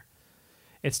character.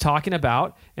 It's talking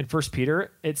about, in 1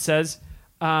 Peter, it says,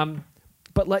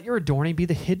 but let your adorning be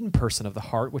the hidden person of the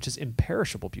heart, which is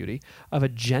imperishable beauty, of a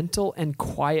gentle and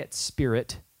quiet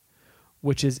spirit,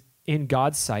 which is in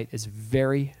God's sight is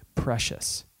very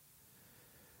precious.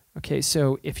 Okay,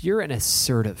 so if you're an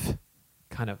assertive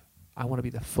kind of, I want to be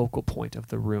the focal point of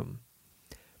the room,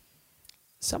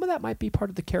 some of that might be part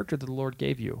of the character that the Lord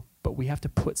gave you, but we have to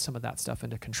put some of that stuff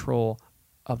into control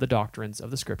of the doctrines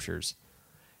of the scriptures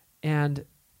and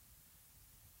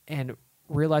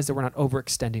realize that we're not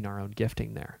overextending our own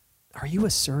gifting there. Are you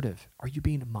assertive? Are you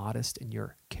being modest in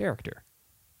your character?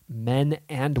 Men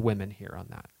and women here on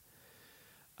that.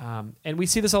 And we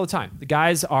see this all the time. The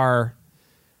guys are,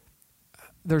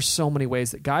 there's so many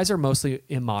ways that guys are mostly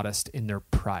immodest in their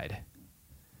pride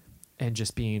and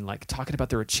just being like talking about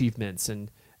their achievements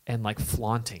and like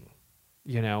flaunting,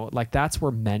 like that's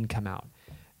where men come out.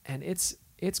 And it's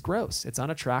gross. It's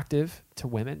unattractive to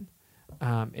women.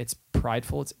 It's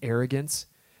prideful, it's arrogance,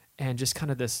 and just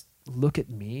kind of this look at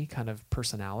me kind of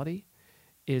personality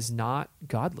is not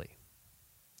godly.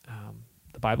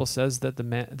 The Bible says that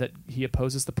that he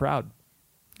opposes the proud.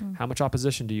 How much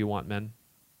opposition do you want, men?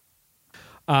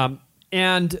 I'm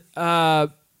going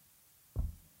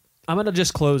to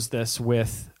just close this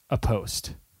with a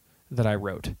post that I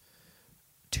wrote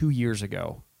 2 years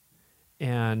ago,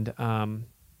 and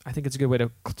I think it's a good way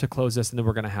to close this, and then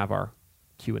we're going to have our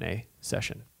Q&A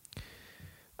session.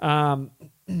 I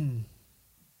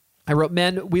wrote,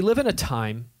 men, we live in a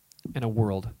time and a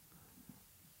world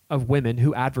of women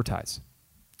who advertise.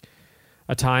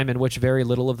 A time in which very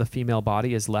little of the female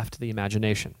body is left to the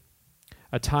imagination.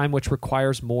 A time which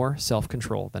requires more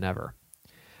self-control than ever.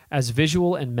 As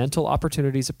visual and mental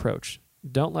opportunities approach,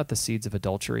 don't let the seeds of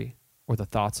adultery or the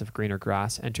thoughts of greener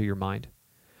grass enter your mind.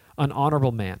 An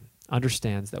honorable man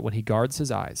understands that when he guards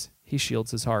his eyes, he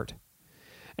shields his heart.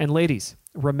 And ladies,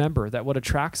 remember that what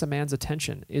attracts a man's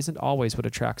attention isn't always what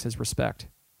attracts his respect.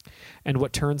 And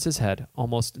what turns his head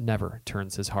almost never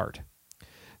turns his heart.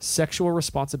 Sexual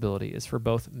responsibility is for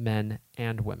both men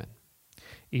and women.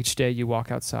 Each day you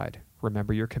walk outside,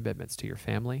 remember your commitments to your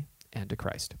family and to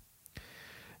Christ.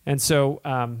 And so,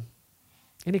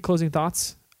 any closing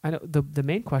thoughts? I know the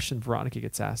main question Veronica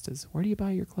gets asked is, where do you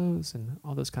buy your clothes, and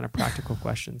all those kind of practical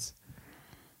questions.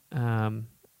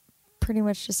 Pretty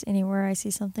much just anywhere I see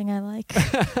something I like.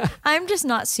 I'm just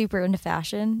not super into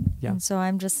fashion. Yeah. And so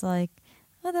I'm just like,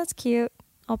 oh, that's cute.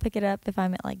 I'll pick it up if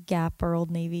I'm at like Gap or Old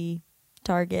Navy,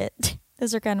 Target.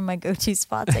 Those are kind of my go-to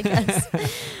spots, I guess.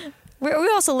 We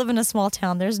also live in a small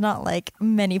town. There's not like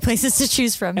many places to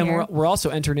choose from And here. we're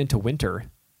also entering into winter,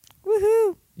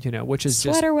 Woohoo! which is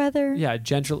Sweater weather. Yeah,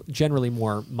 generally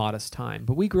more modest time.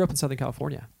 But we grew up in Southern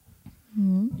California,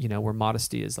 where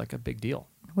modesty is like a big deal.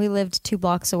 We lived 2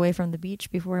 blocks away from the beach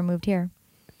before we moved here.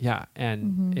 Yeah,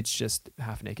 and it's just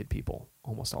half-naked people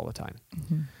almost all the time.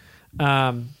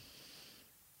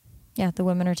 Yeah, the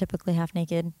women are typically half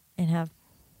naked and have,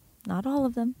 not all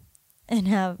of them, and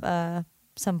have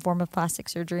some form of plastic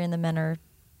surgery, and the men are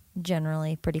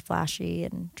generally pretty flashy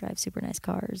and drive super nice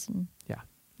cars. And Yeah.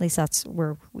 at least that's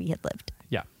where we had lived.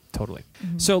 Yeah, totally.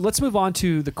 So let's move on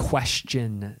to the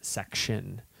question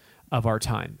section of our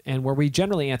time, and where we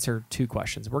generally answer 2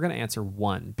 questions. We're going to answer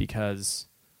 1 because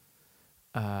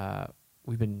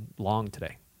we've been long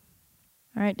today.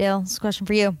 All right, Dale, this is a question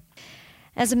for you.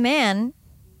 As a man,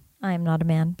 I am not a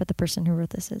man, but the person who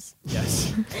wrote this is.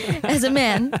 Yes. As a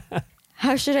man,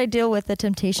 how should I deal with the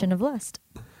temptation of lust?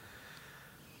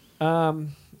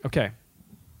 Okay.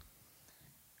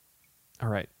 All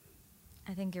right.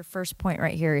 I think your first point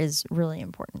right here is really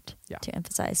important Yeah. to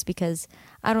emphasize, because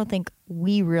I don't think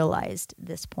we realized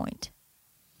this point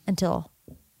until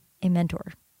a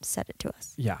mentor said it to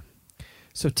us. Yeah.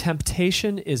 So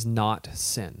temptation is not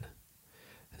sin.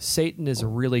 Satan is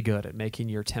really good at making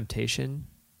your temptation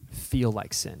feel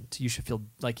like sin. You should feel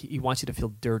like he wants you to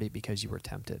feel dirty because you were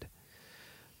tempted.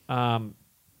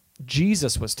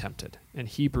 Jesus was tempted. In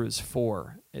Hebrews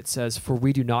 4, it says, "For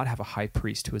we do not have a high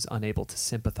priest who is unable to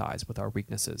sympathize with our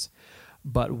weaknesses,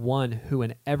 but one who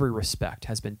in every respect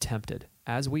has been tempted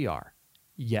as we are,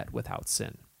 yet without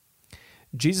sin."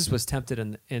 Jesus was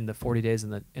tempted in the 40 days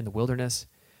in the wilderness,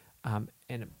 and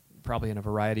probably in a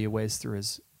variety of ways through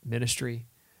his ministry.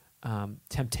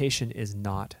 Temptation is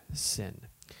not sin.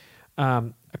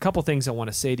 A couple things I want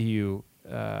to say to you,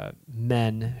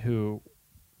 men who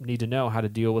need to know how to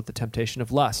deal with the temptation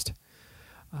of lust.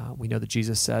 We know that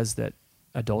Jesus says that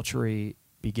adultery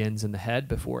begins in the head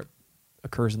before it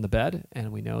occurs in the bed,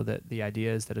 and we know that the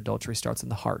idea is that adultery starts in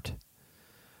the heart.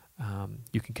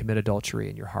 You can commit adultery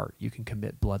in your heart. You can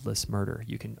commit bloodless murder.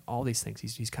 You can, all these things.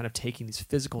 He's kind of taking these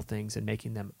physical things and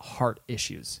making them heart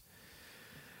issues.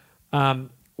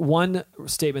 One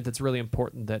statement that's really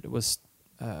important that was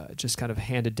just kind of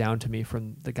handed down to me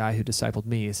from the guy who discipled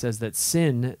me, it says that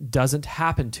sin doesn't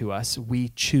happen to us, we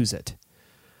choose it.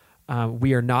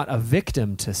 We are not a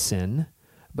victim to sin,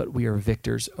 but we are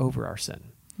victors over our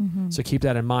sin. So keep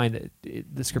that in mind,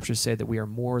 that the scriptures say that we are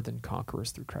more than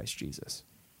conquerors through Christ Jesus.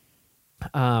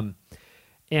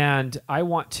 And I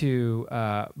want to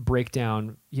break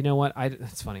down, you know what,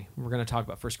 it's funny, we're going to talk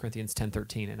about 1 Corinthians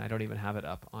 10:13, and I don't even have it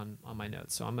up on my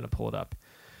notes, so I'm going to pull it up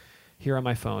here on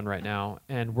my phone right now,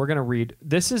 and we're going to read.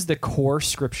 This is the core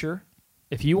scripture.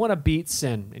 If you want to beat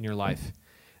sin in your life,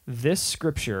 this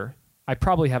scripture, I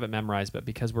probably have it memorized, but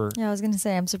because we're... Yeah, I was going to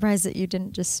say, I'm surprised that you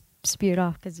didn't just spew it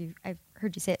off, because I've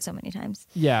heard you say it so many times.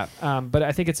 Yeah, but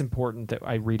I think it's important that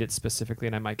I read it specifically,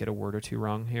 and I might get a word or two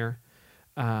wrong here.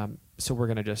 So we're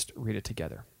going to just read it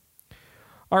together.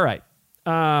 All right.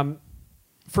 1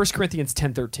 Corinthians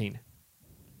 10:13.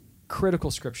 Critical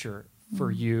scripture for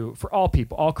you, for all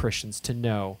people, all Christians to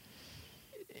know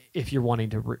if you're wanting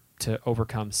to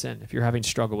overcome sin, if you're having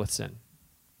struggle with sin,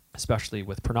 especially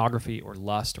with pornography or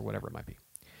lust or whatever it might be.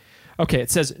 Okay,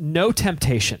 it says, "No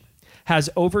temptation has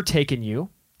overtaken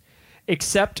you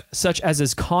except such as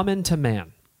is common to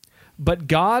man. But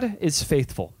God is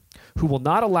faithful, who will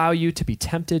not allow you to be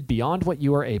tempted beyond what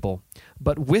you are able,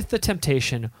 but with the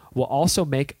temptation will also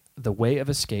make the way of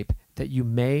escape, that you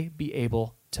may be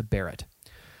able to bear it."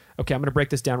 Okay, I'm going to break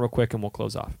this down real quick and we'll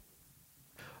close off.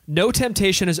 No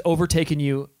temptation has overtaken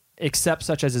you except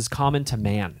such as is common to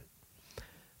man.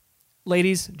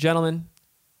 Ladies, gentlemen,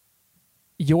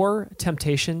 your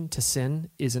temptation to sin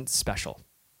isn't special.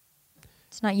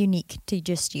 It's not unique to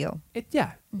just you.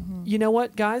 You know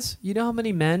what, guys? You know how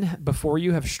many men before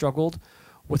you have struggled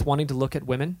with wanting to look at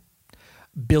women?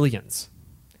 Billions.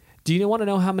 Do you want to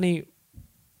know how many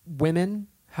women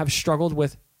have struggled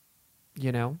with,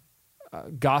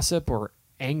 gossip or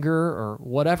anger or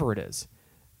whatever it is?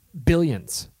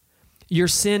 Billions. Your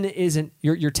sin isn't,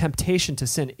 your temptation to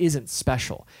sin isn't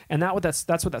special. And that's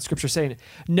what that scripture is saying.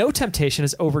 No temptation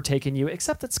has overtaken you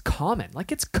except it's common.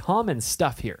 Like, it's common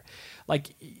stuff here.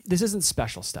 Like, this isn't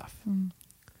special stuff.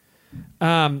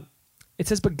 It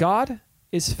says, but God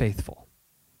is faithful.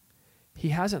 He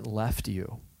hasn't left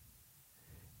you.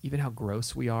 Even how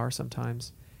gross we are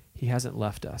sometimes, he hasn't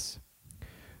left us.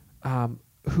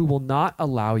 Who will not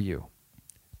allow you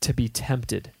to be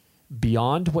tempted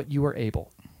beyond what you are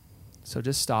able. So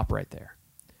just stop right there.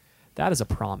 That is a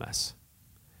promise.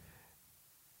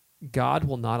 God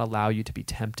will not allow you to be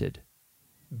tempted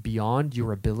beyond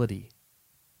your ability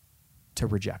to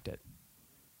reject it.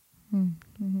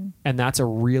 Mm-hmm. And that's a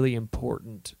really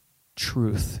important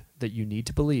truth that you need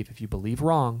to believe. If you believe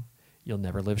wrong, you'll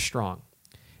never live strong.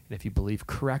 And if you believe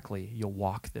correctly, you'll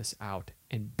walk this out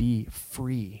and be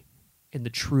free in the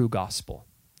true gospel.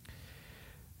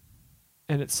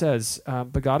 And it says,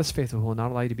 but God is faithful, who will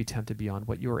not allow you to be tempted beyond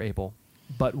what you are able,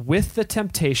 but with the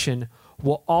temptation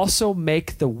will also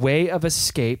make the way of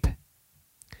escape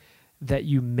that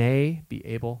you may be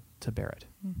able to bear it.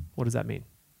 What does that mean?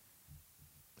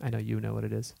 I know you know what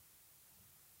it is.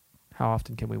 How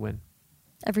often can we win?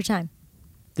 Every time.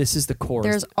 This is the core.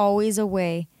 There's always a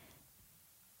way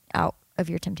out of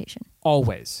your temptation.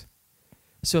 Always.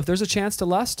 So if there's a chance to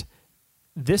lust,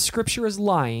 this scripture is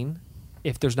lying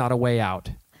if there's not a way out.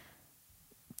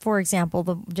 For example,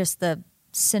 the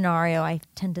scenario I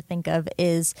tend to think of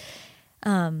is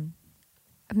a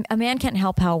man can't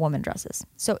help how a woman dresses.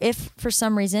 So if for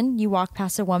some reason you walk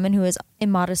past a woman who is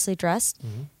immodestly dressed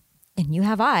and you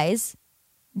have eyes,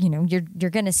 you're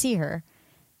going to see her.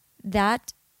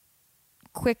 That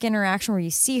quick interaction where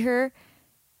you see her,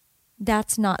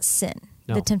 that's not sin.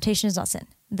 No. The temptation is not sin.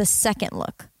 The second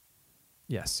look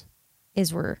Yes.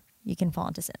 is where you can fall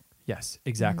into sin. Yes,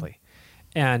 exactly.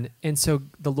 And so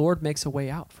the Lord makes a way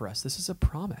out for us. This is a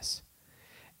promise.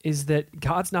 Is that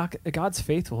God's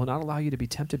faithful, will not allow you to be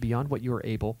tempted beyond what you are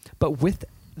able, but with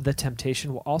the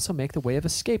temptation will also make the way of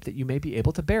escape that you may be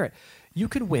able to bear it. You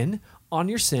can win on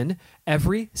your sin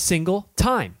every single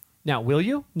time. Now, will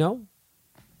you? No.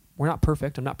 We're not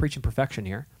perfect. I'm not preaching perfection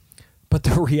here. But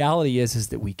the reality is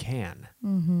that we can.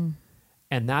 Mm-hmm.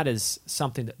 And that is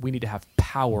something that we need to have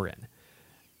power in.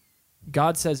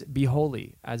 God says, be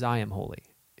holy as I am holy.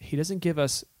 He doesn't give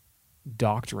us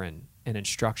doctrine and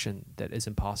instruction that is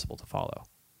impossible to follow.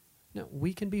 No,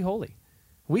 we can be holy.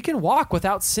 We can walk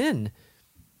without sin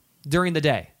during the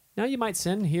day. Now, you might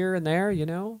sin here and there,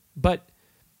 but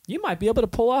you might be able to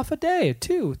pull off a day,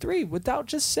 2, 3, without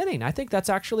just sinning. I think that's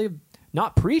actually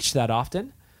not preached that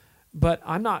often, but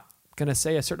I'm not going to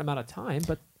say a certain amount of time.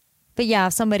 But yeah,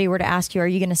 if somebody were to ask you, are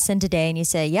you going to sin today? And you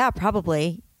say, yeah,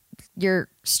 probably. You're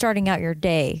starting out your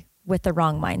day with the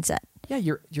wrong mindset. Yeah,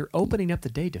 you're opening up the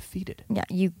day defeated. Yeah,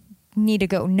 you need to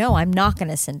go, no, I'm not going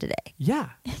to sin today. Yeah.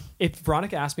 If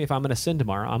Veronica asks me if I'm going to sin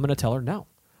tomorrow, I'm going to tell her, no,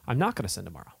 I'm not going to sin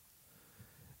tomorrow.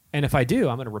 And if I do,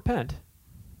 I'm going to repent.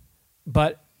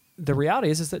 But the reality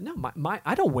is that no,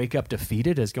 I don't wake up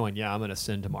defeated as going, yeah, I'm going to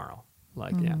sin tomorrow.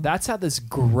 Yeah, that's how this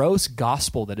gross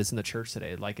gospel that is in the church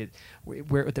today.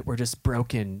 We're just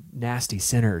broken, nasty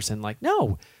sinners. And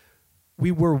no, we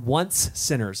were once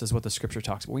sinners is what the scripture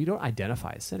talks about. We don't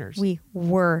identify as sinners. We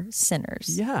were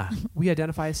sinners. Yeah, we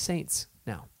identify as saints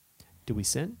now. Do we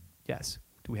sin? Yes.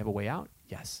 Do we have a way out?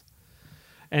 Yes.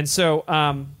 And so,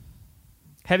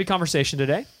 heavy conversation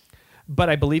today, but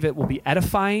I believe it will be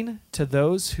edifying to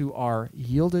those who are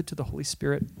yielded to the Holy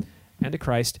Spirit and to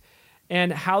Christ.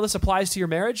 And how this applies to your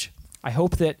marriage, I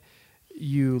hope that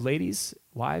you ladies,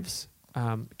 wives,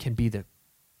 can be the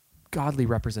godly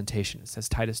representation. It says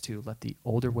Titus 2, let the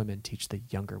older women teach the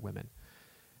younger women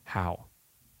how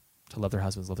to love their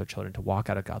husbands, love their children, to walk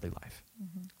out a godly life.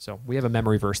 Mm-hmm. So we have a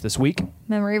memory verse this week.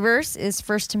 Memory verse is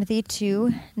 1 Timothy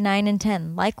 2, 9 and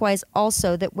 10. Likewise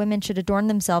also that women should adorn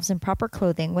themselves in proper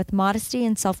clothing with modesty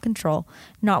and self-control,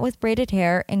 not with braided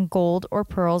hair and gold or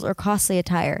pearls or costly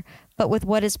attire, but with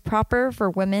what is proper for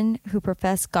women who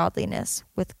profess godliness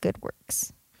with good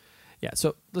works. Yeah,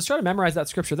 so let's try to memorize that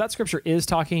scripture. That scripture is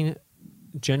talking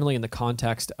generally in the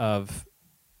context of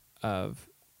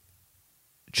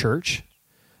church,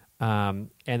 and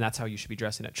that's how you should be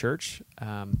dressing at church.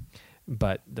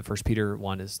 But the 1 Peter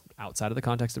 1 is outside of the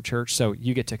context of church, so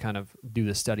you get to kind of do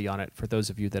the study on it for those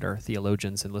of you that are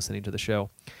theologians and listening to the show.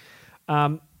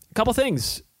 A couple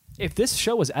things. If this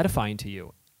show was edifying to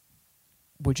you,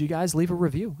 would you guys leave a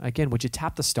review? Again, would you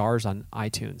tap the stars on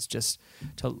iTunes just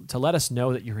to let us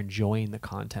know that you're enjoying the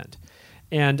content?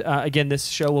 And again, this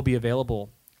show will be available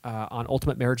on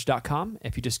ultimatemarriage.com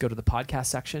if you just go to the podcast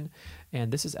section.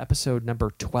 And this is episode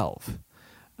number 12.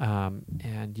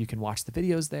 And you can watch the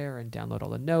videos there and download all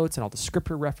the notes and all the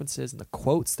scripture references and the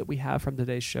quotes that we have from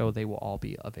today's show. They will all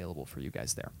be available for you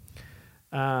guys there.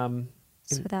 So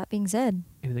with that being said,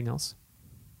 anything else?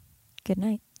 Good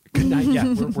night. Good night.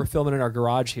 Yeah, we're filming in our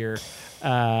garage here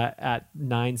at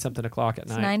 9-something o'clock at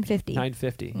night. 9:50.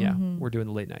 9:50. Yeah, we're doing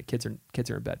the late night. Kids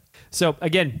are in bed. So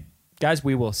again, guys,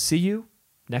 we will see you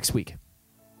next week.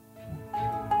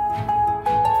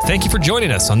 Thank you for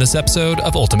joining us on this episode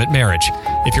of Ultimate Marriage.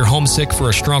 If you're homesick for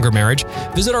a stronger marriage,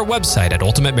 visit our website at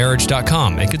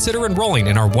ultimatemarriage.com and consider enrolling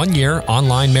in our 1-year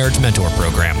online marriage mentor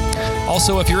program.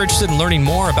 Also, if you're interested in learning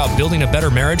more about building a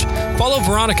better marriage, follow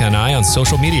Veronica and I on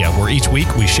social media, where each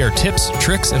week we share tips,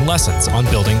 tricks, and lessons on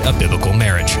building a biblical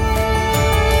marriage.